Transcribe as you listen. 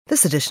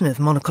This edition of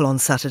Monocle on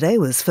Saturday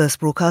was first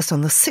broadcast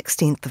on the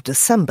 16th of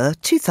December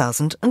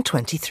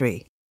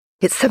 2023.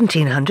 It's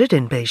 1700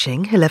 in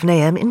Beijing, 11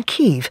 a.m. in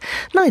Kyiv,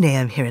 9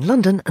 a.m. here in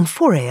London and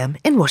 4 a.m.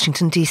 in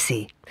Washington,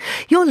 D.C.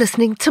 You're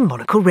listening to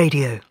Monocle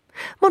Radio.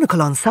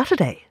 Monocle on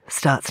Saturday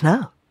starts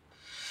now.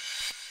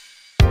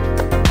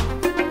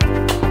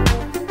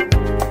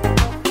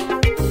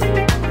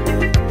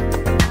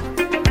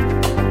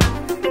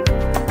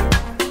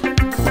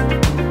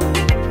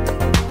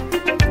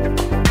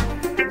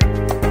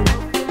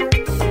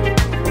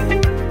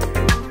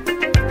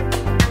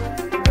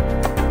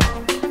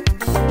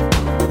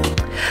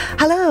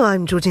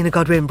 I'm Georgina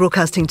Godwin,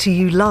 broadcasting to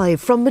you live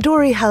from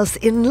Midori House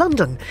in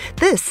London.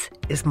 This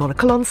is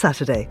Monocle on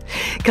Saturday.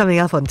 Coming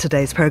up on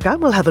today's programme,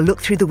 we'll have a look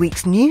through the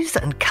week's news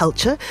and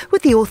culture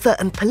with the author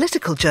and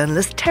political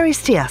journalist Terry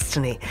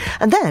Stiastny.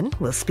 And then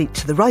we'll speak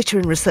to the writer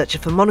and researcher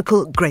for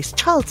Monocle, Grace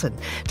Charlton,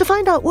 to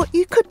find out what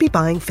you could be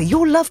buying for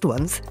your loved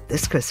ones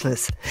this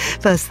Christmas.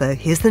 First, though,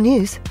 here's the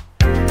news.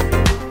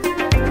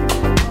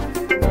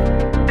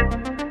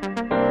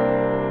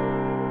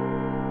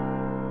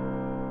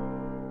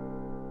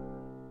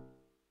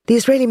 The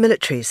Israeli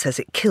military says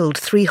it killed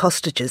 3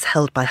 hostages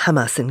held by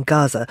Hamas in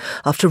Gaza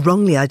after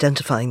wrongly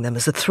identifying them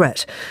as a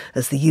threat,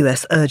 as the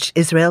US urged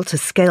Israel to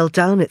scale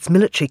down its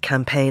military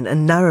campaign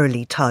and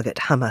narrowly target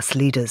Hamas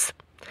leaders.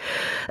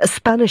 A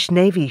Spanish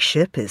Navy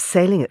ship is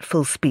sailing at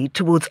full speed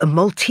towards a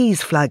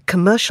Maltese-flagged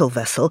commercial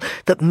vessel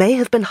that may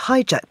have been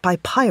hijacked by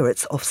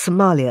pirates off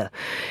Somalia.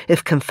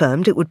 If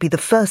confirmed, it would be the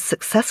first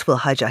successful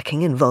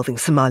hijacking involving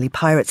Somali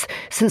pirates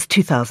since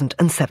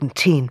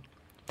 2017.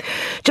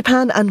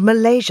 Japan and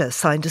Malaysia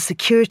signed a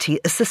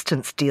security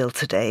assistance deal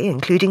today,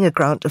 including a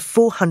grant of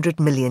 400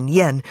 million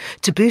yen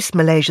to boost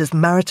Malaysia's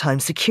maritime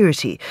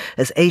security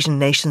as Asian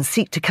nations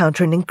seek to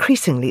counter an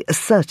increasingly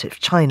assertive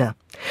China.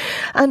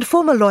 And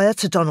former lawyer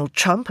to Donald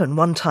Trump and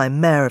one-time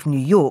mayor of New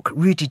York,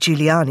 Rudy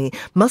Giuliani,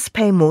 must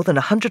pay more than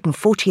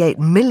 $148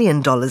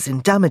 million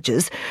in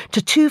damages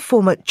to 2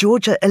 former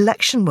Georgia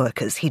election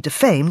workers he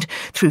defamed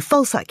through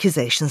false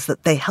accusations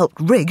that they helped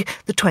rig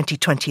the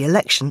 2020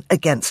 election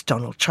against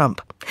Donald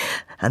Trump.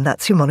 And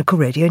that's your Monocle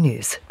Radio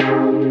News.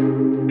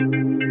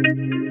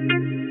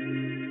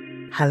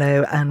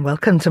 Hello and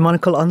welcome to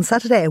Monocle on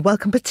Saturday.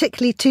 Welcome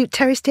particularly to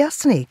Terry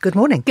Stiastny. Good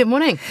morning. Good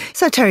morning.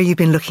 So, Terry, you've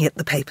been looking at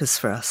the papers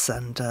for us,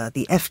 and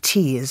the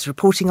FT is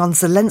reporting on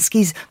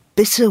Zelensky's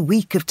bitter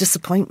week of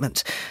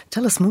disappointment.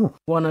 Tell us more.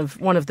 One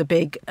of the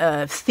big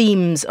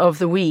themes of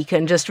the week,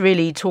 and just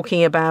really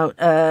talking about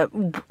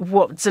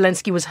what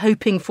Zelensky was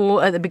hoping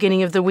for at the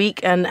beginning of the week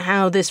and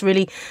how this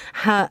really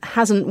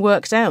hasn't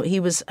worked out. He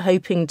was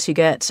hoping to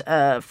get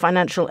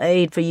financial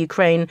aid for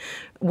Ukraine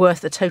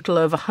worth a total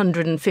of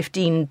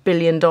 $115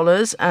 billion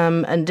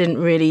and didn't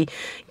really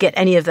get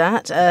any of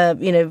that.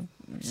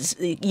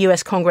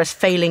 US Congress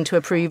failing to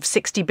approve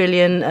 $60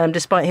 billion,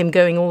 despite him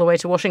going all the way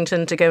to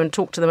Washington to go and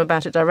talk to them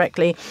about it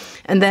directly.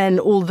 And then,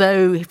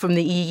 although from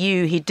the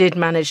EU he did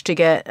manage to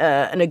get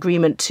an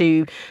agreement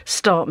to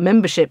start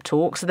membership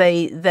talks,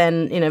 they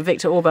then,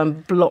 Viktor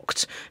Orban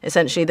blocked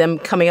essentially them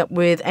coming up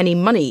with any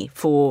money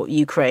for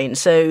Ukraine.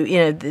 So,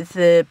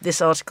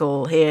 this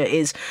article here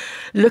is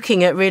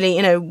looking at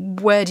really,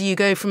 where do you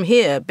go from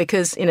here?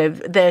 Because,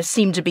 there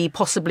seem to be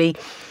possibly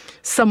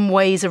some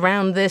ways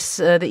around this,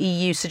 the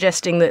EU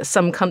suggesting that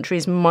some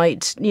countries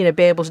might,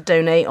 be able to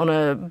donate on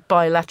a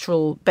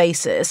bilateral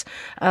basis.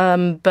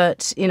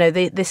 But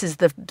this is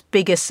the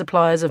biggest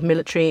suppliers of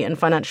military and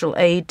financial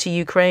aid to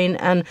Ukraine.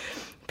 And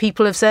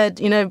people have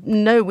said,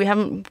 no, we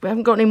haven't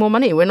got any more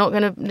money. We're not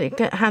going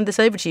to hand this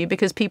over to you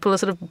because people are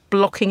sort of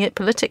blocking it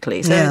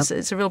politically. So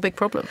it's a real big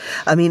problem.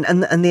 I mean,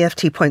 and the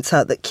FT points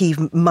out that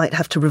Kyiv might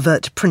have to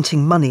revert to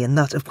printing money, and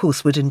that, of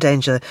course, would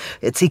endanger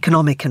its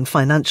economic and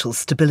financial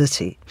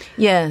stability.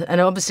 Yeah,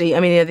 and obviously,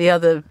 the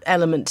other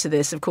element to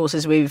this, of course,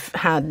 is we've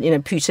had,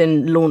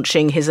 Putin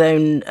launching his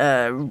own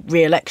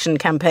re-election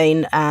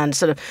campaign and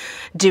sort of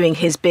doing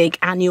his big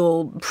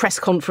annual press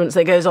conference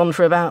that goes on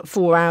for about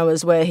 4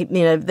 hours where,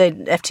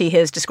 FT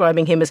here is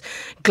describing him as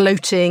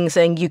gloating,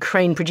 saying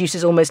Ukraine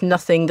produces almost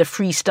nothing. The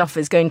free stuff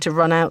is going to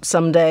run out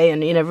someday.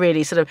 And,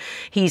 really sort of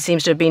he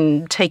seems to have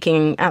been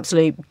taking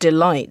absolute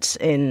delight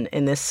in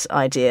this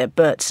idea.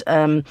 But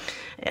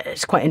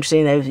it's quite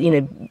interesting, though.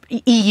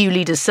 EU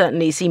leaders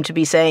certainly seem to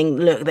be saying,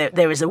 look,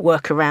 there is a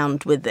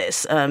workaround with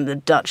this.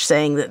 The Dutch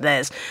saying that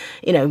there's,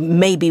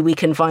 maybe we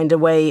can find a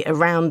way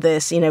around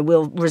this.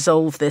 We'll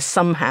resolve this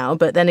somehow.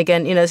 But then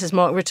again, this is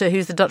Mark Rutte,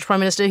 who's the Dutch Prime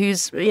Minister,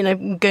 who's,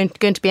 going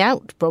to be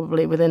out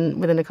probably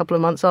within a couple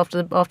of months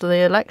after the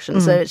election.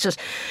 So it's just,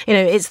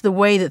 it's the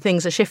way that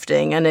things are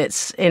shifting, and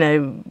it's,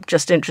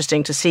 just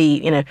interesting to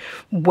see,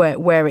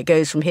 where it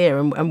goes from here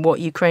and what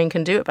Ukraine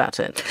can do about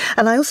it.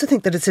 And I also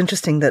think that it's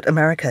interesting that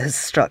America has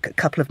struck a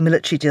couple of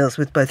military deals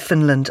with both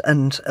Finland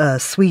and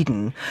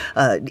Sweden,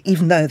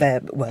 even though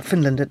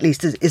Finland at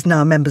least is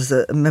now a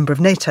member of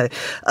NATO.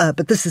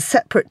 But this is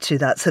separate to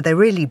that, so they're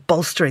really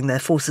bolstering their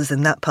forces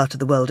in that part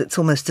of the world. It's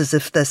almost as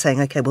if they're saying,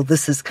 okay, well,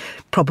 this is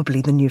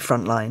probably the new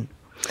front line.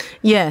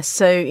 Yes,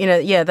 so,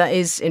 that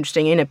is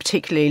interesting,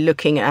 particularly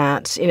looking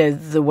at,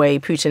 the way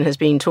Putin has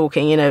been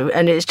talking,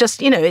 and it's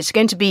just, it's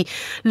going to be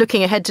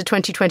looking ahead to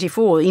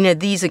 2024.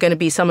 These are going to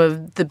be some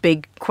of the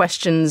big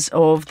questions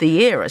of the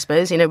year, I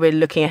suppose. We're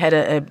looking ahead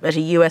at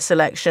a US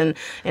election.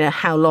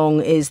 How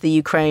long is the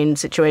Ukraine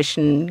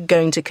situation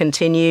going to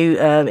continue?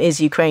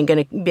 Is Ukraine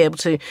going to be able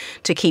to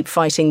keep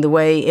fighting the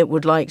way it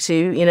would like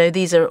to?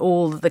 These are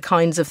all the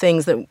kinds of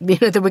things that,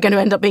 that we're going to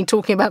end up being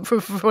talking about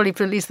probably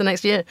for at least the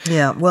next year.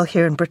 Yeah, well,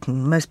 here in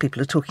Britain, most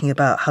people are talking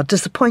about how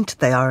disappointed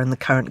they are in the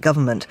current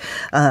government.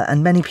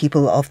 And many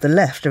people of the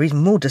left are even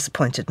more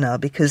disappointed now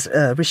because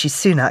Rishi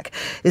Sunak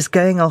is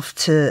going off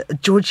to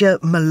Giorgia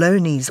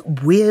Meloni's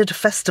weird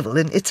festival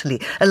in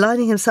Italy,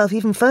 aligning himself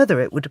even further,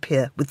 it would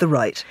appear, with the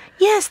right.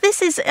 Yes,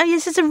 this is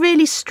a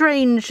really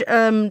strange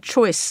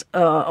choice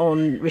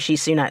on Rishi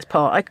Sunak's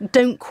part. I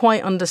don't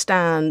quite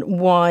understand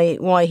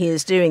why he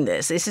is doing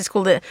this. This is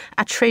called the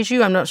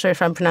Atreju, I'm not sure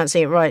if I'm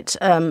pronouncing it right,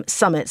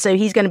 summit. So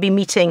he's going to be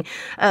meeting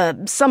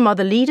some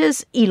other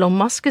leaders. Elon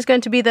Musk is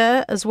going to be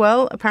there as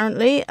well,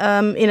 apparently.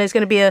 It's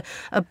going to be a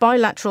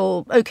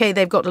bilateral,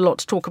 they've got a lot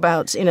to talk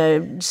about,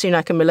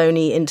 Sunak and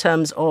Meloni in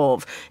terms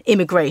of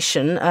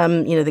immigration.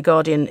 The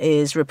Guardian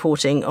is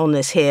reporting on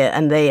this here,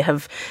 and they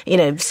have,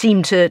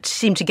 seem to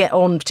get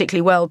on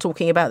particularly well,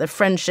 talking about their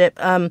friendship.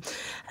 And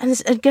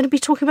it's going to be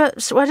talking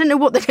about, so I don't know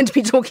what they're going to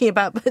be talking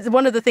about, but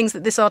one of the things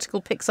that this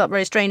article picks up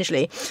very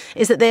strangely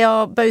is that they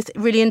are both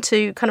really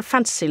into kind of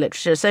fantasy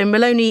literature. So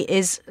Meloni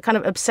is kind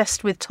of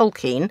obsessed with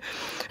Tolkien,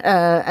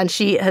 and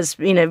she has,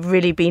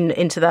 really been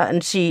into that.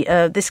 And she,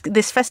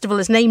 this festival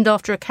is named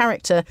after a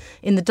character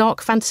in the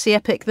dark fantasy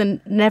epic The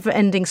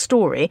Never-Ending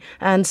Story.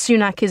 And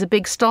Sunak is a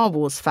big Star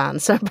Wars fan,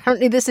 so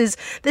apparently this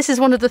is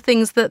one of the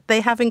things that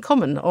they have in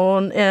common.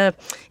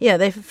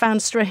 They've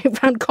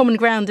found common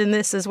ground in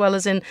this as well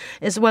as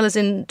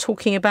in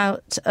talking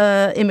about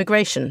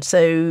immigration.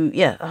 So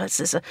this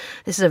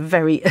is a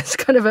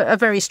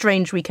very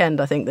strange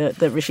weekend, I think,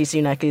 that Rishi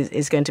Sunak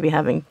is going to be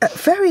having.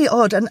 Very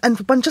odd, and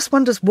one just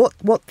wonders what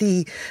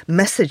the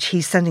message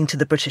he's sending to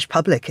the British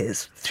public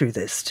is through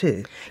this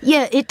too.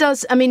 Yeah, it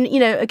does. I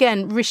mean,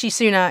 again, Rishi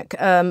Sunak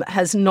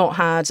has not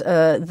had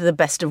the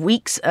best of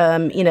weeks.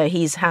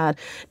 He's had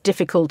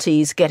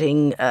difficulties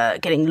getting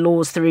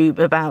laws through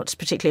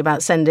particularly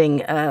about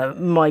sending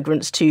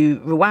migrants to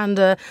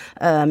Rwanda.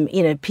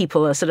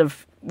 People are sort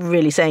of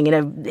really saying,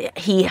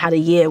 he had a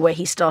year where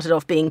he started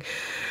off being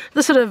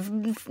the sort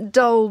of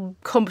dull,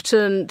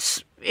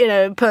 competent,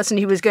 person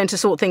who was going to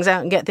sort things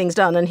out and get things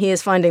done, and he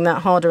is finding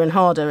that harder and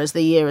harder as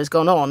the year has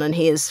gone on, and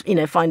he is,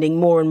 finding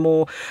more and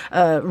more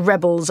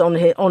rebels on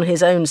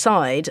his own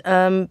side.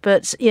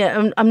 But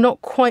I'm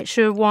not quite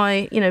sure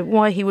why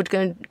he would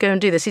go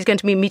and do this. He's going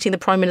to be meeting the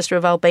Prime Minister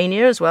of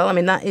Albania as well. I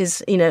mean, that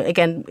is,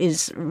 again,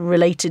 is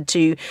related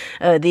to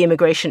the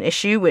immigration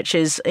issue, which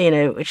is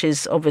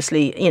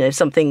obviously,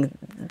 something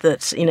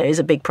that, is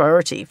a big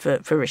priority for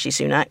Rishi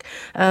Sunak.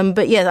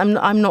 But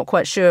I'm not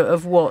quite sure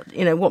of what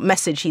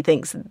message he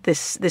thinks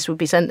this would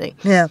be sending.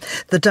 Yeah,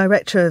 the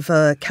director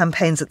of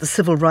campaigns at the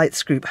civil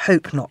rights group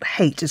Hope Not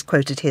Hate is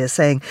quoted here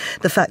saying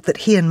the fact that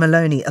he and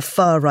Meloni, a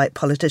far-right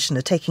politician,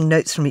 are taking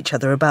notes from each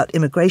other about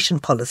immigration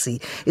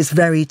policy is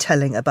very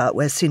telling about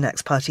where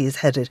Sunak's party is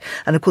headed.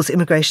 And of course,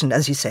 immigration,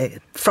 as you say,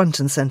 front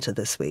and centre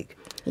this week.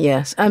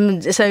 Yes.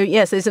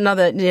 There's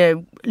another,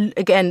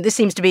 again, this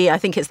seems to be, I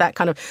think it's that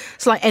kind of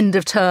slight end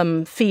of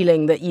term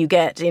feeling that you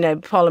get,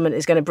 Parliament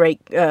is going to break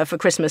for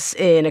Christmas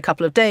in a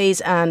couple of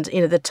days. And,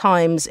 the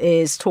Times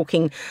is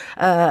talking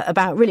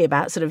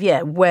about sort of,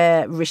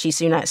 where Rishi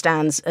Sunak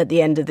stands at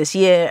the end of this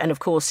year. And of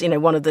course,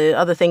 one of the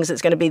other things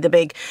that's going to be the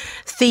big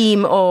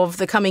theme of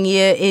the coming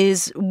year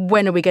is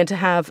when are we going to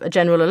have a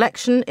general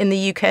election in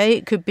the UK?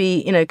 It could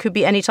be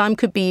any time,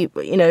 could be,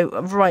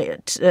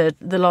 right at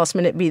the last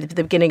minute, be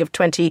the beginning of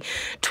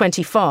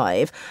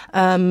 2025.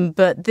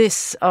 But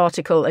this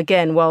article,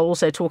 again, while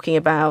also talking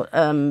about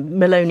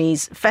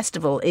Meloni's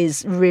festival,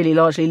 is really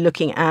largely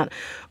looking at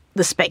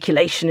the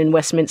speculation in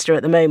Westminster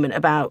at the moment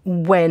about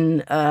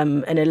when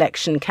an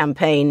election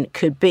campaign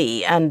could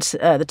be. And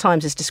the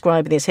Times is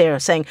describing this here,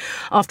 saying,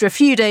 after a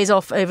few days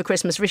off over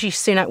Christmas, Rishi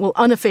Sunak will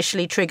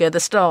unofficially trigger the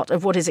start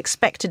of what is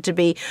expected to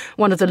be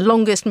one of the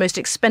longest, most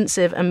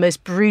expensive and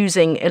most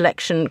bruising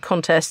election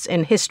contests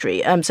in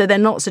history. So they're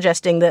not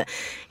suggesting that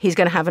he's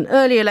going to have an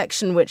early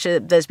election, which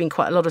there's been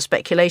quite a lot of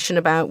speculation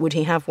about. Would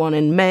he have one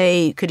in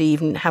May? Could he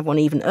even have one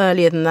even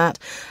earlier than that?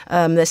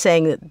 They're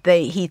saying that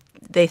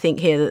they think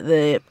here that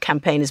the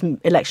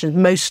election is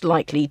most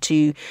likely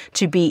to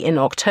be in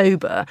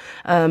October,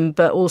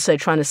 but also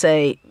trying to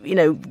say,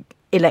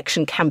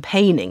 election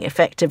campaigning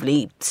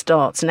effectively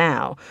starts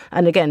now.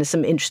 And again, there's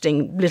some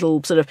interesting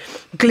little sort of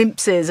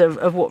glimpses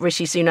of what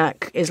Rishi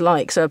Sunak is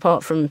like. So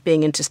apart from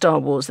being into Star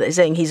Wars, they're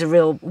saying he's a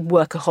real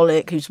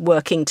workaholic who's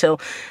working till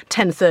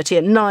 10:30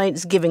 at night,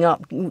 is giving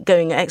up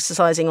going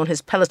exercising on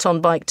his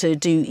Peloton bike to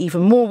do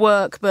even more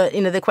work. But,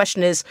 the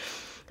question is,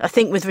 I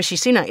think with Rishi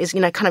Sunak is,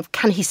 kind of,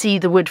 can he see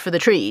the wood for the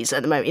trees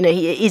at the moment?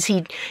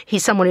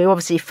 He's someone who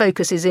obviously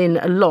focuses in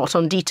a lot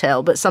on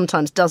detail, but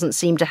sometimes doesn't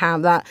seem to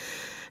have that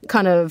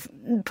kind of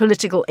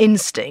political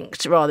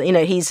instinct, rather.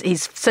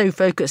 He's so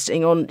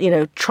focusing on,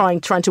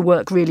 trying to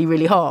work really,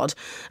 really hard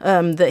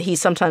that he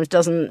sometimes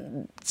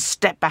doesn't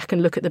step back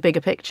and look at the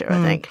bigger picture,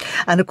 I think.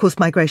 And of course,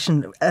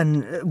 migration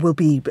will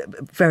be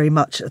very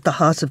much at the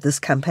heart of this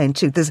campaign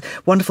too. There's a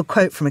wonderful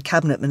quote from a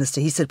cabinet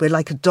minister. He said, "We're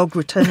like a dog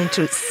returning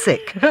to its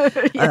sick,"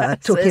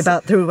 talking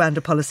about the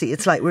Rwanda policy.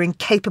 It's like we're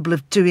incapable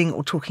of doing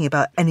or talking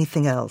about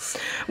anything else.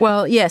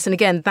 Well, yes, and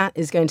again, that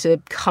is going to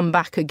come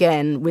back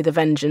again with a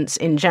vengeance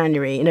in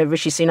January.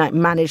 Rishi Sunak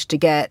managed to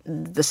get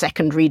the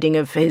second reading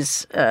of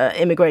his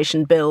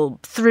immigration bill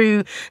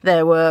through.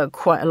 There were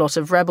quite a lot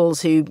of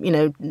rebels who,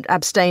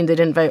 abstained. They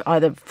didn't vote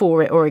either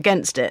for it or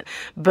against it.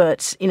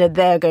 But,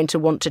 they're going to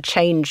want to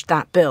change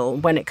that bill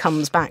when it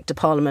comes back to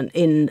Parliament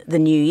in the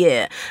new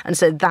year. And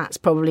so that's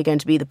probably going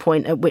to be the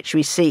point at which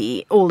we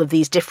see all of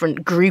these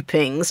different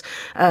groupings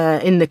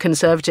in the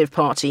Conservative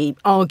Party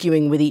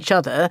arguing with each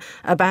other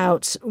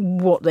about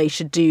what they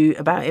should do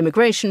about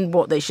immigration,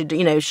 what they should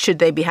do. Should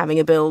they be having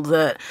a bill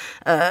that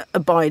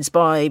abides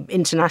by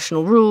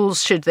international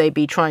rules? Should they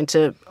be trying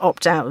to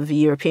opt out of the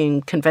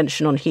European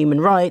Convention on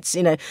Human Rights?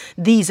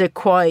 These are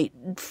quite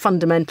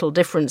fundamental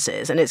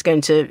differences, and it's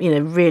going to,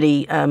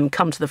 really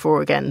come to the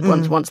fore again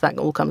once that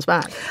all comes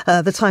back.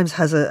 The Times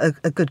has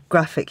a good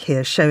graphic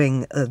here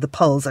showing the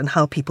polls and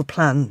how people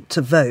plan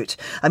to vote.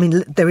 I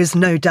mean, there is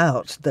no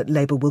doubt that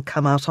Labour will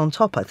come out on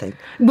top, I think.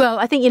 Well,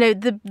 I think,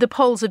 the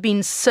polls have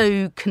been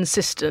so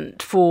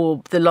consistent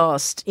for the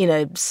last,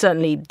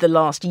 certainly the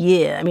last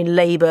year. I mean,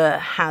 Labour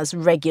has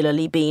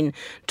regularly been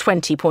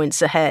 20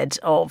 points ahead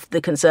of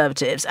the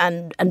Conservatives,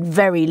 and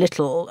very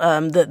little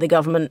that the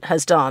government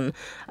has done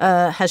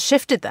has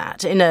shifted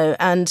that,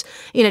 and,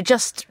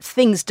 just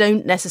things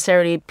don't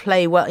necessarily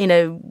play well.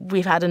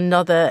 We've had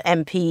another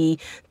MP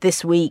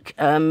this week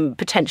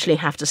potentially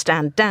have to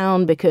stand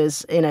down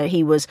because,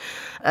 he was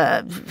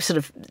sort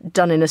of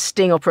done in a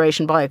sting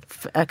operation by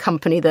a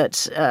company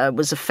that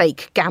was a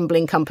fake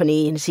gambling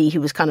company. And he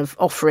was kind of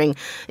offering,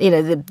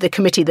 the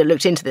committee that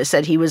looked into this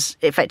said he was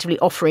effectively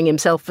offering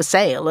himself for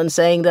sale and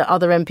saying that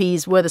other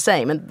MPs were the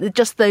same. And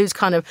just those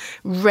kind of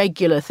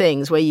regular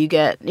things where you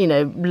get,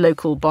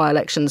 local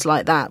by-elections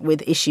like that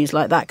with issues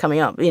like that coming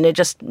up,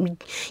 just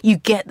you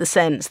get the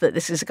sense that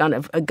this is kind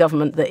of a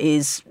government that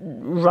is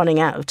running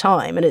out of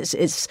time. And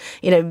it's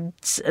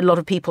a lot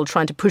of people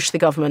trying to push the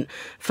government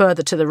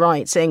further to the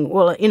right, saying,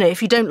 well,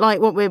 if you don't like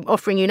what we're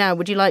offering you now,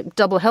 would you like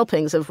double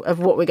helpings of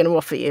what we're going to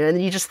offer you?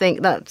 And you just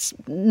think that's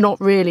not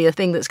really a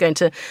thing that's going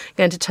to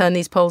turn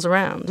these polls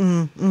around.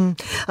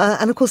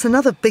 And of course,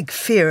 another big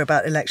fear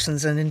about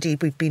elections, and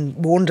indeed we've been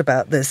warned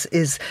about this,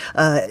 is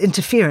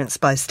interference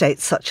by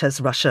states such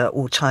as Russia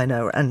or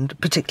China, and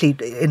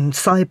particularly in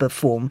cyber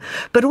form,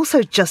 but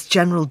also just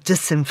general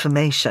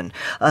disinformation.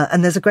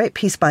 And there's a great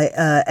piece by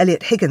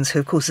Elliot Higgins, who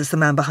of course is the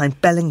man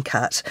behind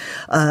Bellingcat,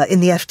 in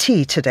the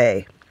FT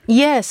today.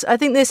 Yes, I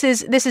think this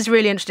is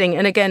really interesting.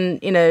 And again,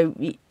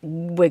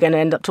 we're going to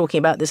end up talking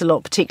about this a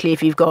lot, particularly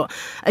if you've got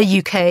a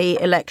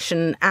UK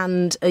election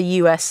and a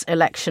US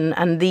election.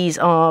 And these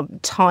are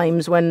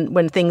times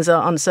when things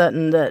are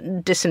uncertain, that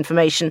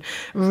disinformation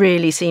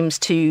really seems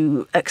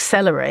to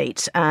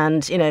accelerate.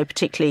 And,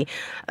 particularly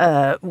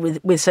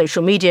with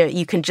social media,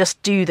 you can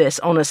just do this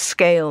on a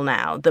scale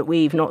now that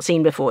we've not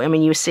seen before. I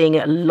mean, you're seeing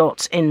it a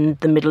lot in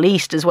the Middle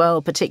East as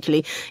well,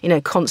 particularly,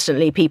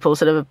 constantly people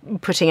sort of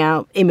putting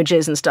out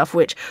images and stuff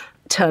which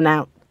turn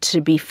out to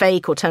be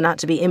fake or turn out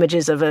to be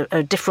images of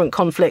a different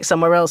conflict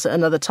somewhere else at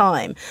another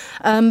time.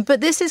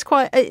 But this is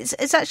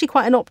it's actually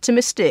quite an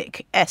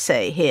optimistic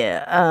essay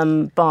here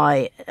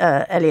by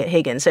Elliot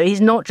Higgins. So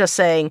he's not just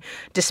saying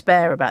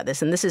despair about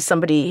this, and this is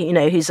somebody,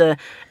 who's a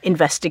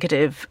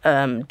investigative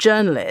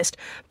journalist,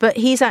 but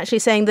he's actually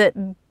saying that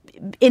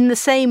in the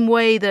same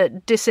way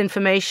that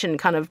disinformation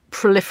kind of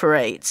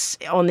proliferates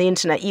on the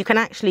internet, you can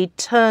actually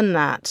turn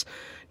that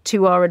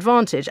to our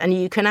advantage, and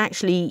you can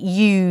actually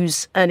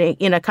use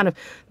kind of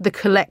the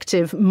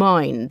collective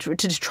mind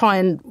to try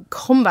and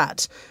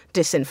combat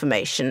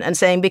disinformation, and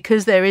saying,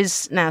 because there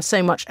is now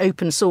so much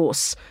open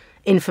source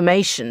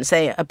information,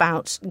 say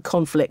about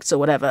conflicts or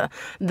whatever,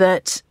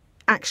 that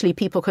actually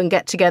people can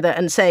get together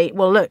and say,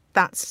 well, look,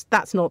 that's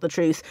not the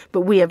truth, but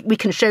we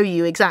can show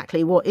you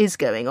exactly what is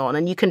going on,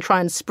 and you can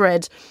try and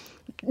spread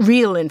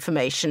real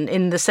information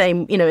in the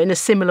same, in a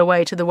similar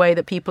way to the way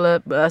that people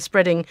are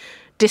spreading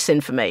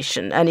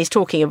disinformation. And he's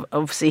talking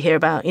obviously here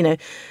about,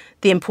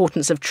 the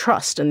importance of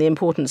trust and the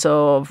importance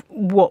of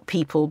what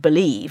people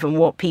believe and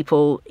what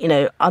people,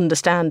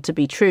 understand to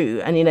be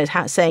true. And,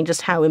 saying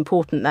just how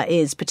important that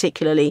is,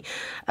 particularly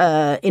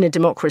in a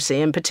democracy,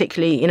 and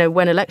particularly,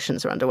 when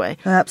elections are underway.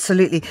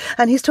 Absolutely.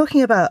 And he's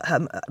talking about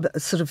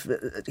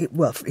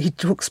he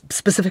talks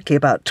specifically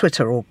about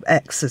Twitter, or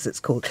X as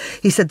it's called.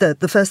 He said that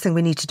the first thing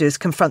we need to do is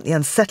confront the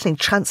unsettling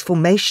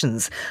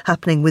transformations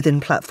happening within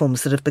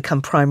platforms that have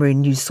become primary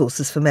news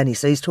sources for many.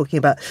 So he's talking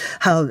about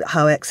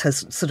how X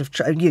has sort of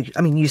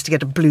you used to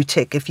get a blue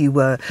tick if you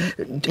were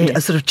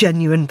a sort of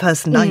genuine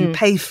person. Now you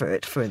pay for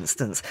it, for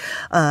instance.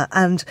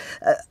 And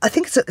I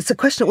think it's a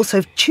question also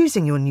of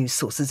choosing your news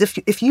sources.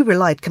 If you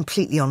relied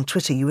completely on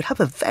Twitter, you would have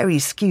a very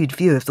skewed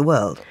view of the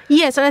world.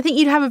 Yes, and I think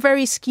you'd have a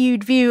very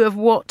skewed view of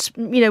what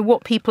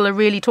people are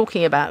really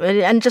talking about.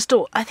 And just,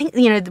 I think,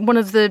 one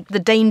of the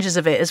dangers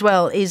of it as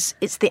well is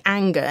it's the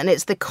anger and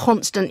it's the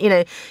constant,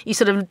 you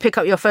sort of pick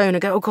up your phone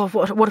and go, oh God,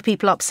 what are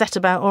people upset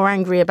about or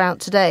angry about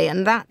today?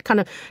 And that kind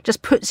of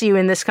just puts you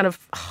in this kind of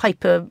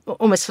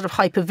almost sort of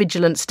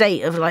hyper-vigilant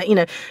state of like,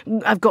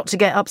 I've got to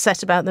get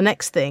upset about the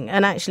next thing.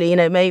 And actually,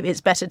 maybe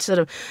it's better to sort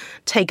of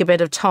take a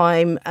bit of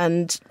time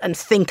and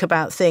think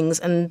about things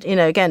and,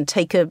 again,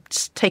 take a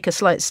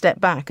slight step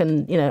back.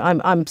 And,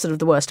 I'm sort of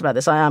the worst about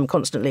this. I am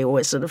constantly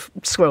always sort of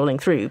scrolling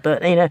through,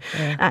 but,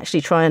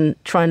 actually try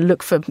and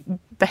look for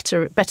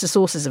better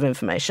sources of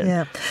information.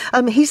 Yeah.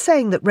 He's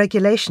saying that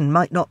regulation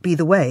might not be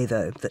the way,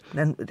 though,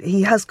 and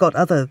he has got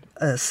other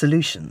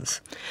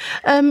solutions.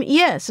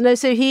 Yes. No,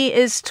 so he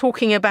is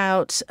talking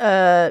about,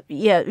 the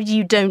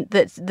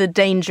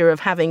danger of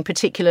having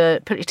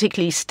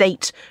particularly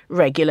state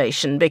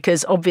regulation,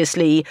 because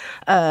obviously,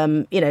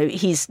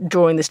 he's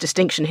drawing this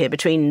distinction here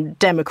between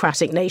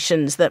democratic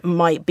nations that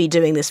might be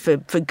doing this for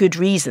good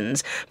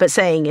reasons, but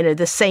saying,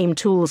 the same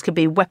tools could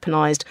be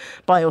weaponized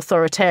by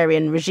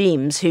authoritarian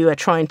regimes who are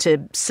trying to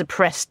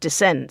suppress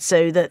dissent,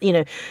 so that,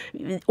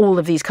 all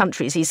of these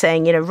countries, he's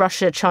saying,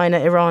 Russia, China,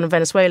 Iran and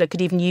Venezuela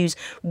could even use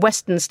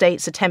Western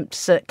states'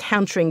 attempts at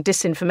countering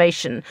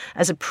disinformation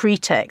as a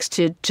pretext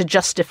to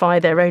justify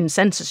their own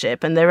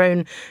censorship and their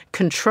own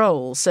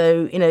control.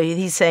 So,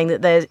 he's saying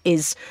that there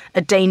is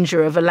a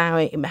danger of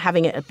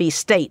having it be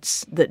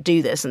states that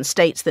do this and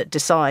states that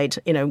decide,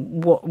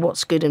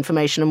 what's good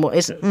information and what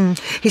isn't.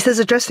 He says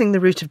addressing the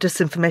root of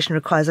disinformation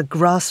requires a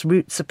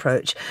grassroots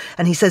approach,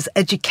 and he says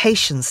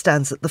education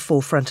stands at the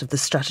forefront of the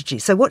strategy.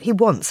 So what he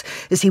wants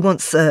is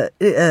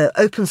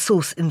open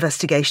source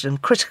investigation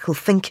and critical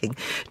thinking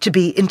to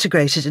be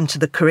integrated into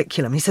the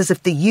curriculum. He says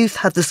if the youth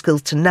have the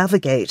skills to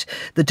navigate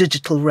the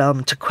digital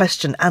realm, to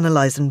question,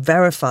 analyse and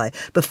verify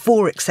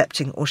before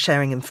accepting or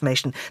sharing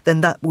information, then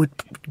that would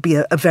be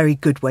a very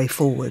good way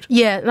forward.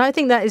 Yeah, and I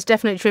think that is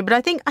definitely true. But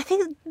I think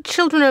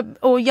children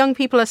or young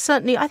people are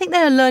certainly, I think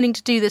they are learning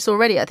to do this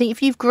already. I think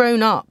if you've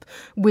grown up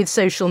with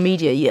social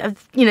media,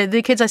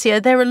 the kids I see,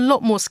 they're a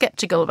lot more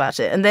sceptical about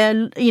it. And they're,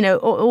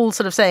 all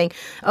sort of saying,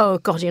 oh,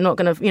 God, you're not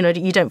going to,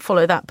 you don't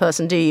follow that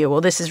person, do you?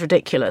 Or this is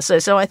ridiculous.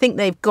 So I think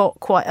they've got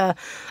quite a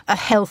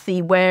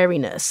healthy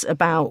wariness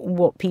about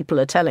what people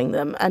are telling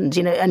them and,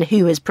 and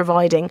who is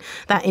providing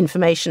that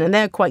information. And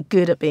they're quite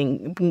good at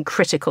being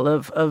critical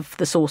of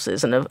the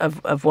sources and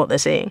of what they're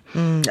seeing.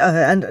 And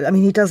I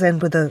mean, he does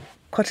end with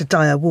quite a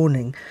dire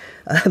warning.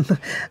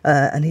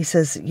 And he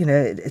says,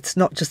 it's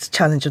not just a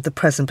challenge of the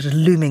present, but a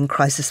looming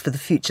crisis for the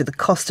future. The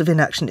cost of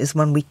inaction is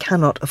one we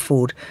cannot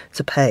afford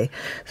to pay.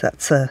 So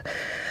that's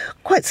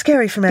quite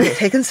scary from Elliot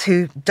Higgins,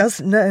 who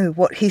does know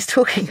what he's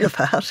talking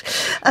about.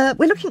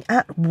 We're looking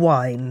at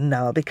wine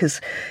now, because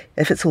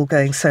if it's all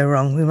going so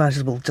wrong, we might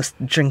as well just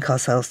drink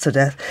ourselves to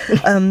death.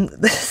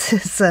 This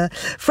is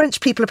French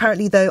people,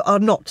 apparently, though, are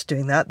not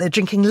doing that. They're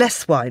drinking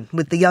less wine,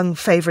 with the young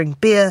favouring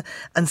beer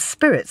and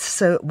spirits.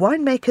 So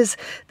winemakers,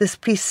 this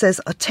piece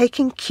says, are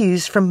taking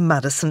cues from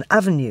Madison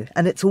Avenue,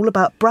 and it's all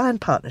about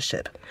brand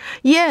partnership.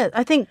 Yeah,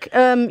 I think,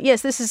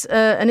 yes, this is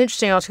an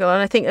interesting article,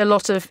 and I think a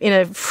lot of,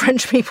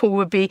 French people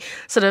would be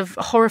sort of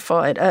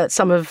horrified at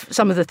some of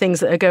the things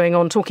that are going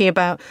on, talking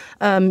about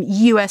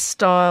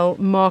US-style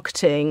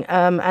marketing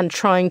and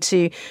trying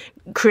to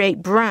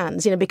create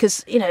brands,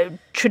 because,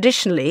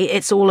 traditionally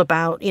it's all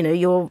about,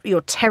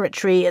 your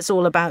territory, it's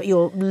all about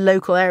your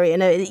local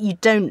area. You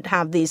don't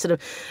have these sort of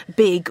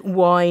big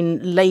wine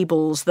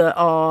labels that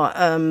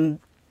are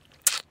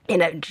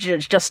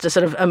just a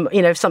sort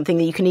of, something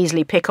that you can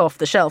easily pick off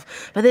the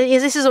shelf. But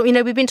this is,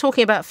 we've been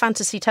talking about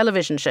fantasy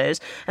television shows,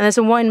 and there's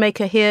a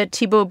winemaker here,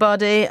 Thibaut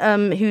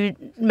Bardet, who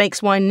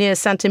makes wine near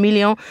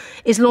Saint-Emilion,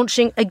 is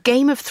launching a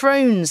Game of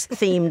Thrones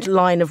themed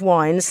line of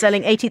wines,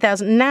 selling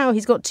 80,000. Now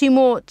he's got two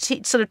more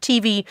sort of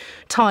TV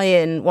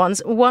tie-in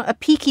ones, a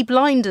Peaky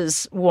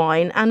Blinders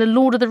wine and a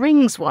Lord of the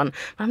Rings one.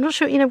 I'm not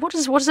sure, what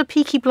does a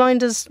Peaky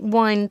Blinders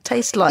wine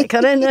taste like? I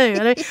don't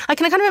know. I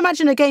can kind of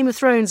imagine a Game of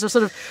Thrones or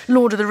sort of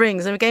Lord of the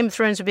Rings. And Game of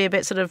Thrones would be a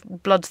bit sort of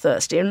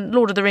bloodthirsty, and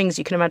Lord of the Rings,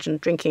 you can imagine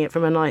drinking it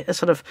from a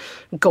sort of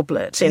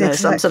goblet, exactly.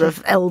 Some sort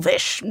of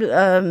elvish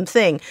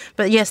thing.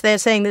 But yes, they're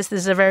saying this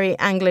is a very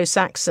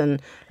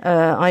Anglo-Saxon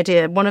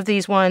idea. One of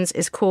these wines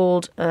is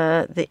called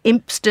the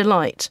Imp's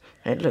Delight.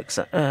 It looks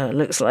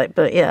like,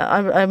 but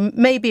yeah,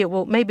 maybe it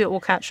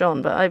will catch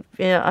on, but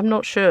I'm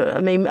not sure.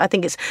 I mean, I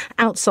think it's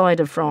outside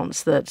of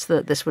France that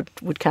this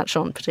would catch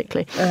on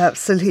particularly.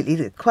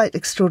 Absolutely, quite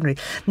extraordinary.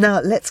 Now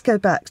let's go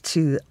back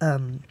to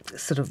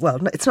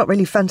it's it's not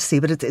really fantasy,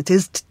 but it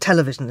is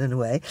television in a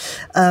way.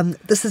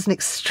 This is an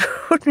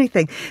extraordinary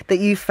thing that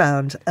you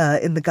found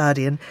in The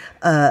Guardian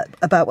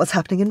about what's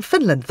happening in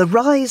Finland, the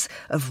rise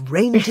of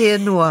reindeer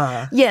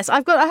noir. Yes,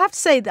 I have to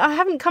say, that I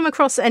haven't come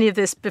across any of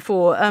this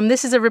before.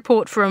 This is a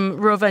report from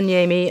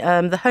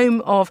Rovaniemi, the home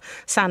of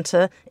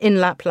Santa in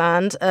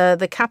Lapland,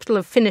 the capital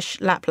of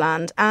Finnish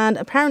Lapland. And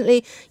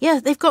apparently,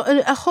 they've got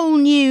a whole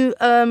new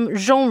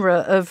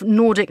genre of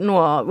Nordic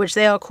noir, which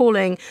they are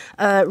calling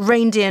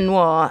reindeer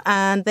noir.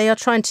 And they are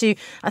trying to,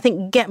 I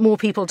think, get more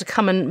people to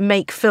come and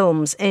make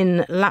films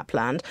in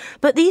Lapland.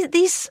 But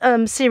these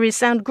series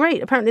sound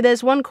great. Apparently,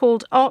 there's one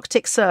called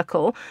Arctic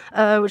Circle,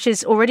 which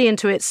is already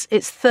into its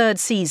third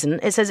season.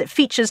 It says it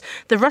features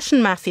the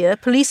Russian mafia,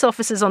 police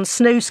officers on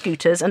snow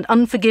scooters and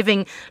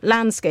unforgiving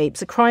landscapes.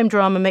 The crime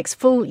drama makes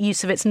full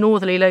use of its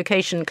northerly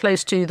location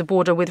close to the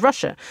border with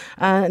Russia.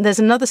 There's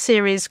another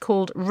series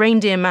called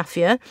Reindeer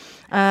Mafia,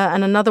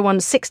 and another one,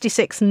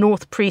 66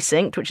 North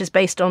Precinct, which is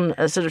based on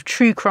a sort of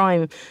true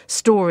crime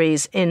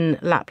stories in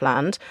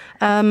Lapland.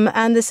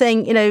 And they're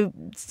saying,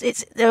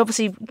 they're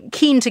obviously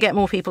keen to get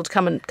more people to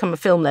come and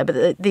film there.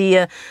 But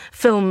the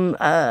film,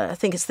 I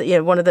think it's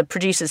one of the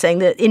producers saying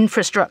that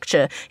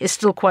infrastructure is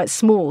still quite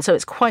small, so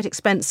it's quite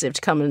expensive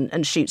to come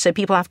and shoot. So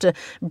people have to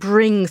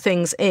bring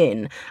things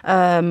in.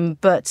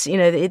 But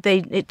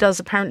it does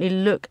apparently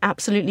look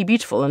absolutely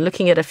beautiful. And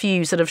looking at a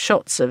few sort of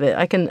shots of it,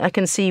 I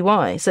can see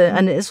why. So,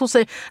 and it's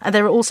also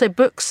there are also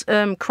books,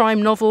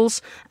 crime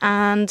novels,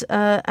 and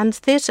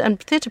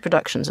theatre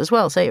productions as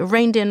well. So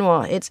reindeer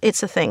noir,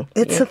 it's a thing.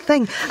 It's a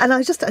thing, and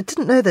I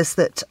didn't know this,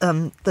 that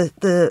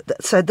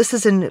so this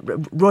is in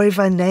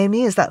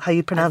Rovaniemi. Is that how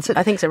you pronounce it?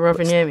 I think so,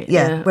 Rovaniemi.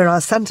 Yeah, where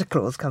our Santa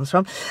Claus comes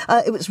from.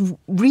 It was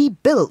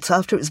rebuilt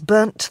after it was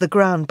burnt to the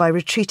ground by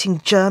retreating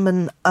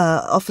German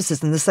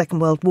officers in the Second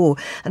World War,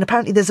 and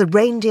apparently there's a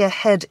reindeer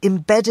head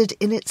embedded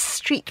in its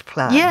street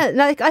plan.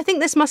 Yeah, I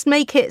think this must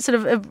make it sort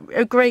of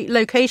a great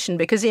location,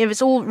 because if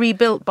it's all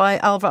rebuilt by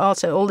Alvar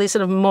Aalto, all these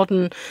sort of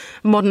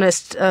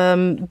modernist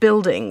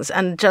buildings,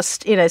 and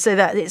just so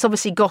that it's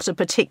obviously got a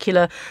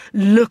particular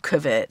look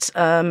of it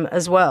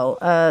as well.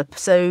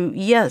 So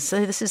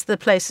this is the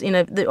place.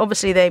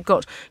 Obviously they've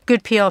got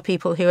good PR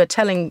people who are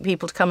telling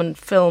people to come and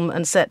film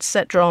and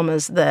set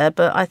dramas there.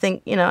 But I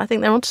think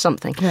they're onto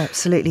something. Yeah,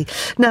 absolutely.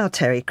 Now,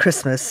 Terry,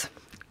 Christmas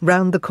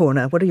round the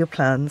corner. What are your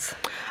plans?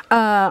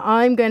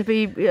 I'm going to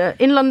be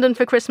in London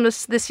for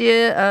Christmas this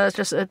year.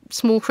 Just a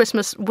small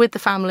Christmas with the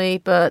family,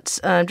 but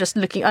just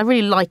looking. I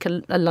really like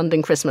a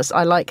London Christmas.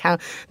 I like how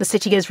the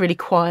city goes really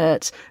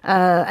quiet,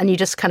 and you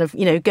just kind of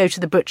go to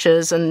the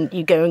butchers and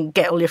you go and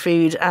get all your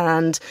food,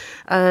 and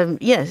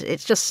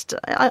it's just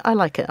I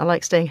like it. I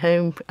like staying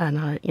home,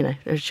 and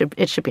it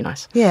should be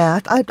nice.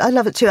 Yeah, I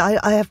love it too.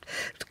 I have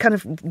kind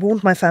of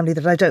warned my family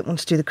that I don't want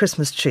to do the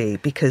Christmas tree,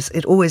 because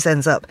it always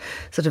ends up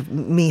sort of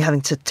me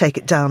having to take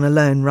it down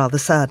alone rather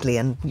sadly,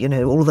 and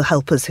all the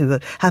helpers who were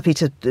happy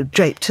to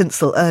drape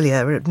tinsel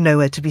earlier are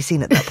nowhere to be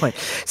seen at that point.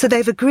 So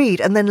they've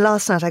agreed, and then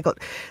last night I got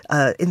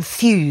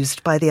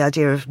enthused by the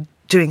idea of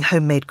doing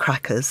homemade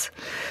crackers.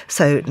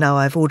 So now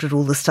I've ordered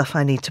all the stuff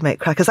I need to make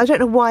crackers. I don't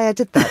know why I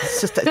did that.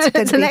 It's just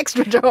it's an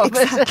extra job.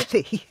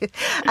 Exactly.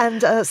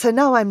 And so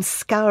now I'm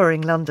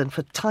scouring London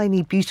for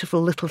tiny, beautiful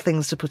little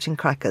things to put in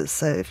crackers.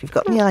 So if you've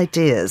got any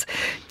ideas,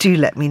 do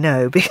let me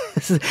know.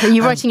 Because are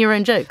you writing your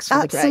own jokes?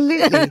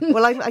 Absolutely.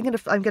 Well, I'm going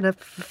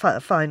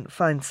to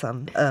find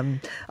some.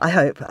 I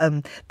hope.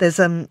 There's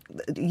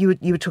you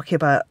were talking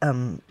about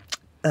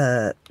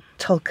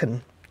Tolkien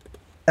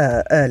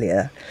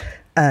earlier.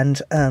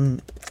 And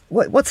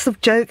what's the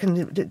joke?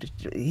 And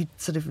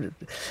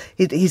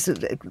he's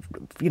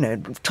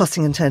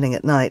tossing and turning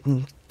at night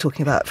and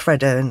talking about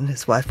Frodo, and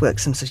his wife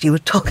works and says, "You were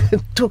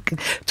talking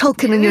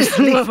in your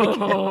sleep."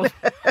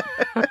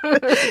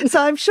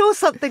 So I'm sure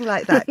something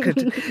like that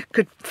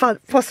could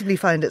possibly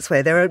find its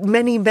way. There are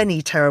many,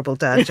 many terrible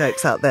dad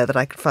jokes out there that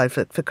I could find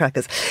for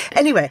crackers.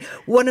 Anyway,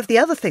 one of the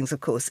other things,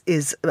 of course,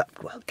 is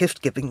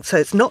gift giving. So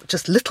it's not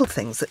just little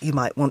things that you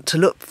might want to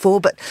look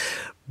for, but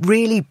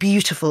really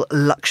beautiful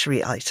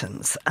luxury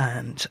items.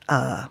 And,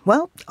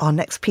 our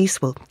next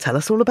piece will tell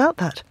us all about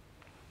that.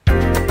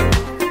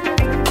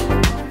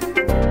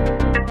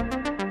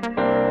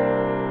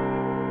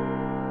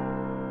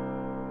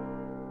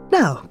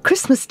 Now,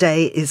 Christmas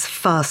Day is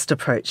fast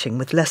approaching,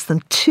 with less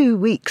than 2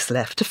 weeks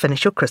left to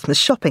finish your Christmas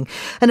shopping.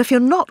 And if you're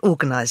not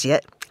organised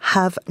yet,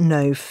 have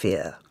no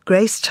fear.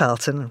 Grace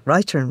Charlton,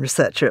 writer and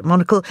researcher at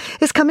Monocle,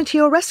 is coming to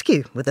your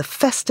rescue with a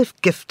festive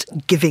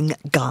gift-giving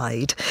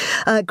guide.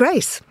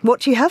 Grace, what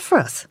do you have for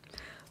us?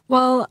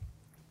 Well,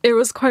 it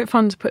was quite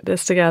fun to put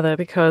this together,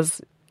 because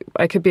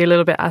I could be a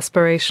little bit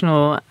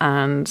aspirational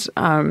and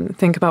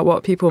think about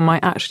what people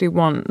might actually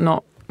want,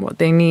 not what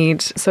they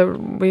need. So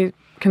we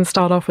can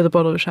start off with a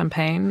bottle of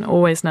champagne,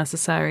 always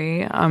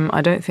necessary.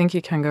 I don't think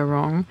you can go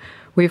wrong.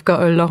 We've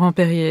got a Laurent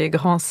Perrier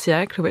Grand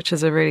Siècle, which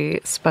is a really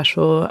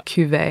special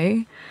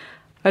cuvée.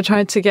 I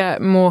tried to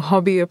get more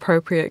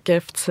hobby-appropriate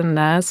gifts in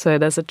there. So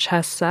there's a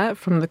chess set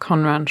from the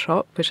Conran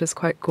shop, which is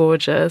quite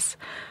gorgeous.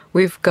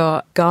 We've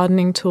got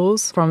gardening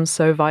tools from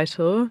So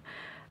Vital.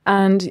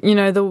 And, you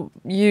know, the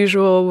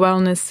usual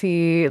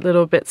wellnessy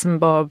little bits and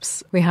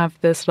bobs. We have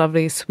this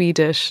lovely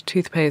Swedish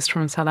toothpaste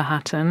from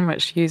Hatton,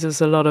 which uses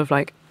a lot of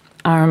like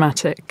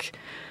aromatic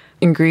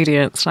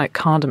ingredients like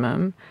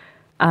cardamom.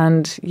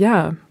 And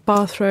yeah,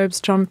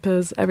 bathrobes,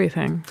 jumpers,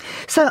 everything.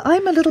 So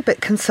I'm a little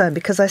bit concerned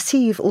because I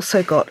see you've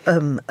also got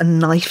a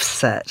knife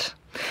set.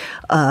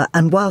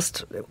 And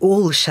whilst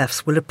all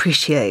chefs will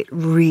appreciate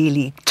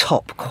really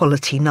top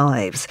quality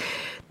knives,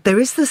 there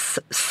is this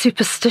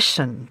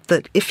superstition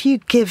that if you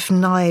give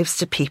knives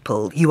to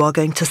people, you are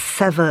going to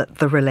sever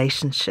the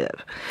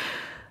relationship.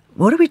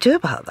 What do we do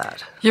about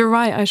that? You're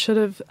right. I should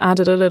have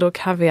added a little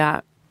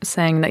caveat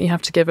saying that you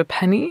have to give a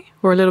penny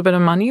or a little bit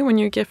of money when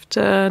you gift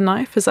a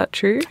knife. Is that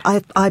true?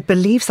 I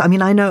believe so. I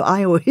mean, I know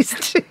I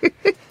always do.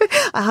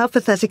 How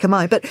pathetic am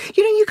I? But,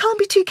 you know, you can't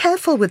be too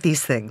careful with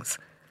these things.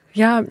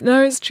 Yeah,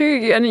 no, it's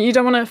true. And you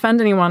don't want to offend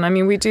anyone. I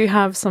mean, we do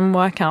have some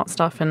workout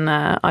stuff in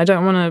there. I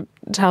don't want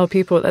to tell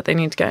people that they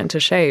need to get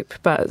into shape,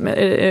 but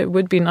it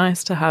would be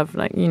nice to have,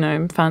 like, you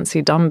know,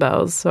 fancy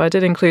dumbbells. So I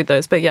did include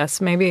those. But yes,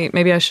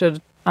 maybe I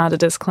should add a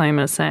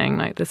disclaimer saying,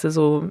 like, this is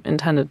all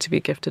intended to be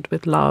gifted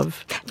with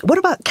love. What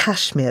about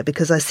cashmere?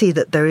 Because I see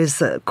that there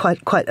is quite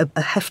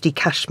a hefty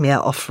cashmere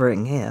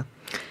offering here.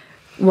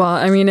 Well,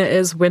 I mean, it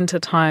is winter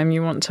time.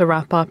 You want to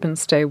wrap up and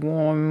stay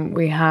warm.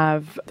 We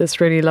have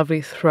this really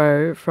lovely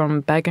throw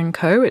from Beg &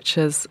 Co.,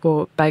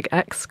 or Beg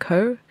X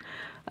Co.,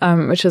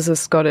 which is a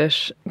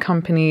Scottish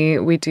company.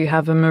 We do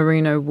have a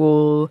merino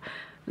wool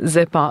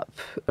zip-up,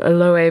 a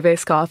Loewe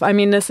scarf. I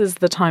mean, this is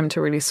the time to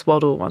really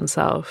swaddle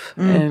oneself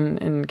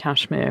in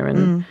cashmere.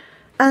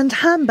 And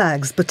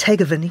handbags,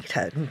 Bottega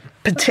Veneta in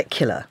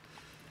particular.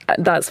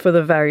 That's for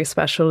the very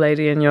special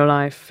lady in your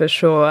life, for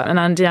sure. An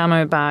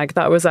Andiamo bag,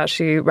 that was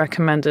actually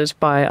recommended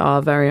by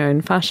our very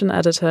own fashion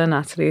editor,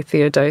 Natalie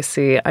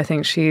Theodosi. I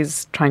think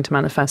she's trying to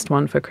manifest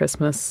one for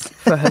Christmas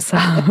for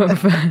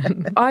herself.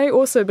 I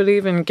also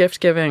believe in gift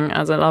giving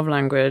as a love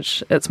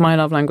language. It's my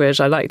love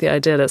language. I like the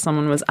idea that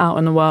someone was out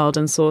in the world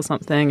and saw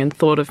something and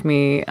thought of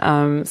me.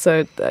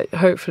 So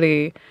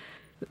hopefully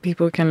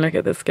people can look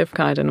at this gift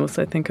guide and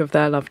also think of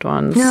their loved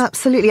ones. Yeah,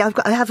 absolutely.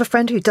 I have a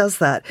friend who does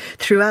that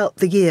throughout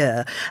the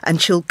year,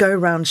 and she'll go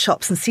around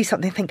shops and see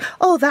something and think,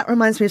 oh, that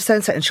reminds me of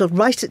so-and-so, and she'll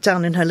write it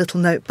down in her little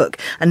notebook,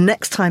 and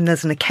next time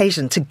there's an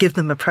occasion to give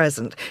them a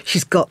present,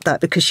 she's got that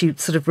because she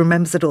sort of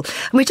remembers it all.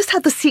 And we just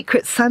had the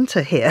Secret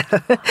Santa here.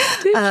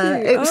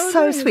 It was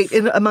so nice. Sweet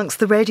amongst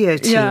the radio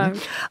team. Yeah.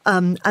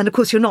 And of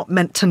course, you're not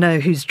meant to know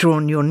who's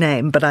drawn your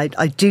name, but I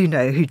do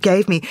know who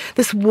gave me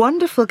this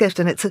wonderful gift,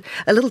 and it's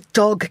a little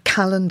dog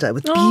calendar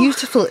with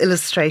beautiful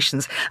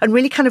illustrations and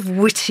really kind of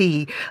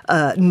witty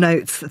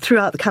notes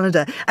throughout the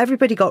calendar.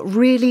 Everybody got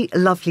really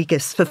lovely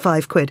gifts for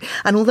 £5.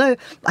 And although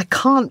I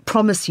can't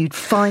promise you'd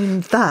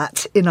find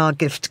that in our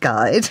gift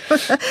guide,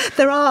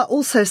 there are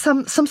also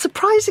some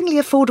surprisingly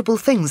affordable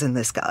things in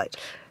this guide.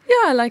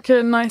 Yeah, like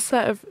a nice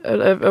set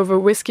of a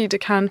whiskey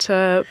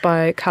decanter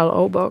by Carl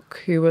Olbock,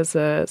 who was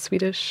a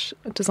Swedish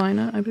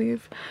designer, I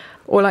believe.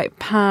 Or like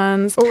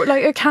pans, or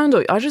like a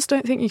candle. I just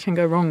don't think you can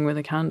go wrong with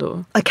a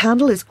candle. A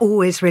candle is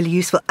always really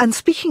useful. And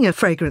speaking of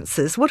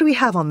fragrances, what do we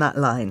have on that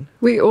line?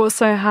 We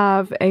also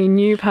have a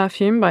new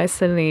perfume by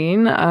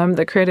Celine.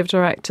 The creative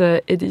director,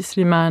 Idi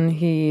Slimane,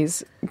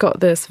 he's got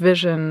this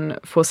vision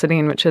for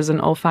Celine, which is an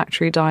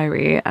olfactory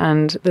diary.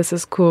 And this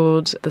is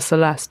called the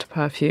Celeste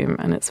perfume.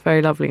 And it's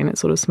very lovely, and it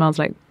sort of smells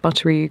like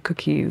buttery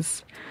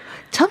cookies.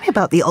 Tell me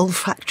about the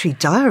olfactory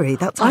diary.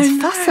 That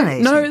sounds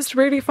fascinating. No, it's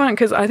really fun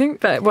because I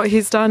think that what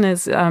he's done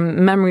is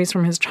memories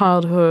from his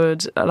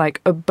childhood,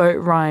 like a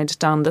boat ride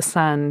down the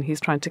Seine,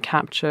 he's tried to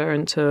capture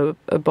into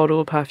a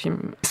bottle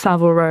perfume.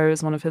 Savile Row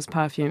is one of his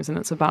perfumes, and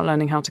it's about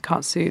learning how to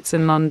cut suits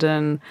in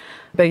London.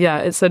 But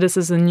yeah, so this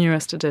is the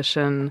newest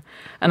edition,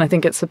 and I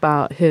think it's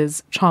about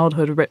his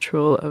childhood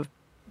ritual of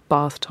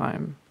bath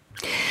time.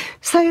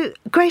 So,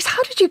 Grace,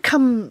 how did you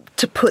come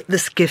to put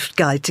this gift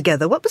guide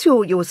together? What was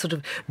your sort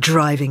of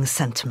driving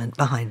sentiment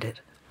behind it?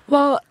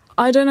 Well,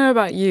 I don't know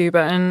about you,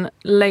 but in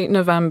late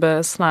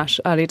November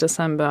 / early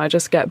December, I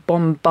just get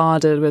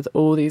bombarded with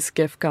all these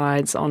gift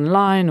guides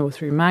online or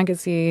through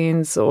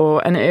magazines,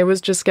 and it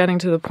was just getting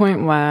to the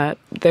point where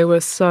they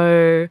were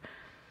so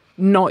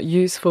not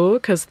useful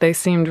because they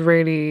seemed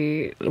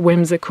really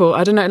whimsical.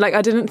 I don't know, like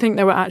I didn't think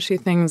there were actually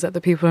things that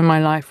the people in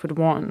my life would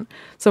want.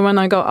 So when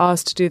I got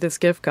asked to do this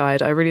gift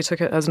guide, I really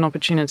took it as an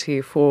opportunity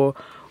for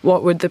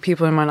what would the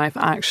people in my life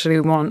actually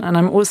want. And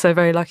I'm also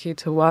very lucky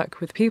to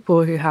work with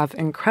people who have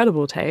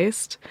incredible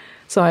taste.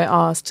 So I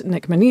asked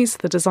Nick Manise,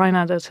 the design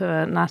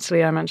editor,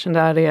 Natalie, I mentioned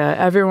earlier,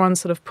 everyone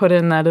sort of put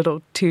in their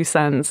little 2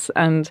 cents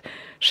and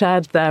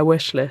shared their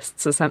wish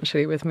lists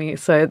essentially with me.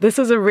 So this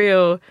is a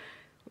real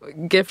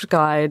gift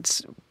guide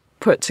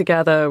put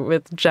together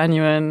with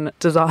genuine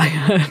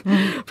desire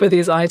for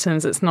these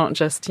items. It's not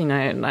just,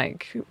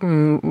 like,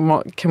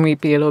 what can we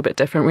be a little bit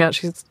different? We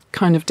actually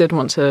kind of did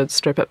want to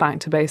strip it back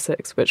to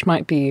basics, which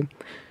might be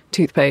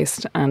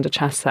toothpaste and a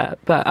chess set.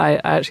 But I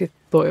actually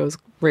thought it was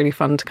really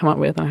fun to come up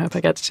with, and I hope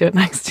I get to do it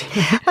next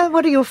year.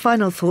 What are your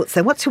final thoughts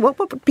then? What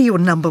would be your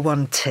number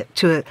one tip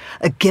to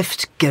a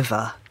gift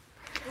giver?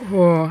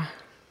 Oh,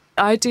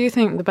 I do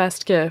think the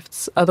best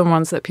gifts are the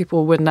ones that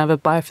people would never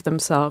buy for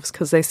themselves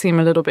because they seem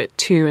a little bit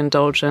too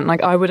indulgent.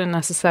 Like, I wouldn't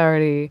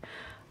necessarily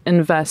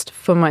invest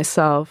for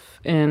myself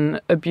in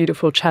a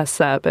beautiful chess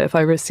set, but if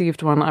I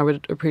received one, I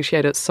would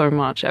appreciate it so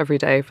much every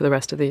day for the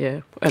rest of the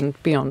year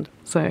and beyond.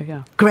 So,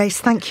 yeah.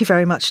 Grace, thank you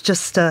very much.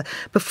 Just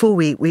before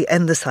we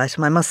end this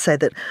item, I must say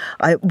that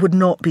I would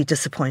not be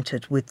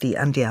disappointed with the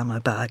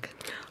Andiamo bag.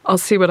 I'll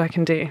see what I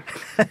can do.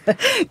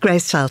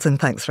 Grace Charlton,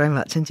 thanks very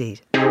much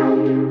indeed.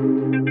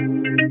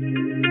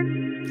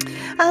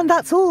 And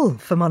that's all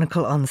for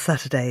Monocle on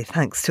Saturday.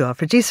 Thanks to our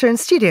producer and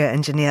studio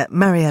engineer,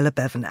 Mariella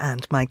Bevan,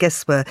 and my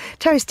guests were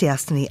Terry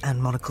Stiastny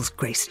and Monocle's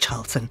Grace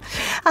Charlton.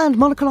 And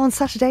Monocle on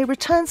Saturday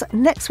returns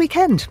next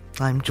weekend.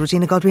 I'm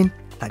Georgina Godwin.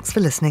 Thanks for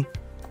listening.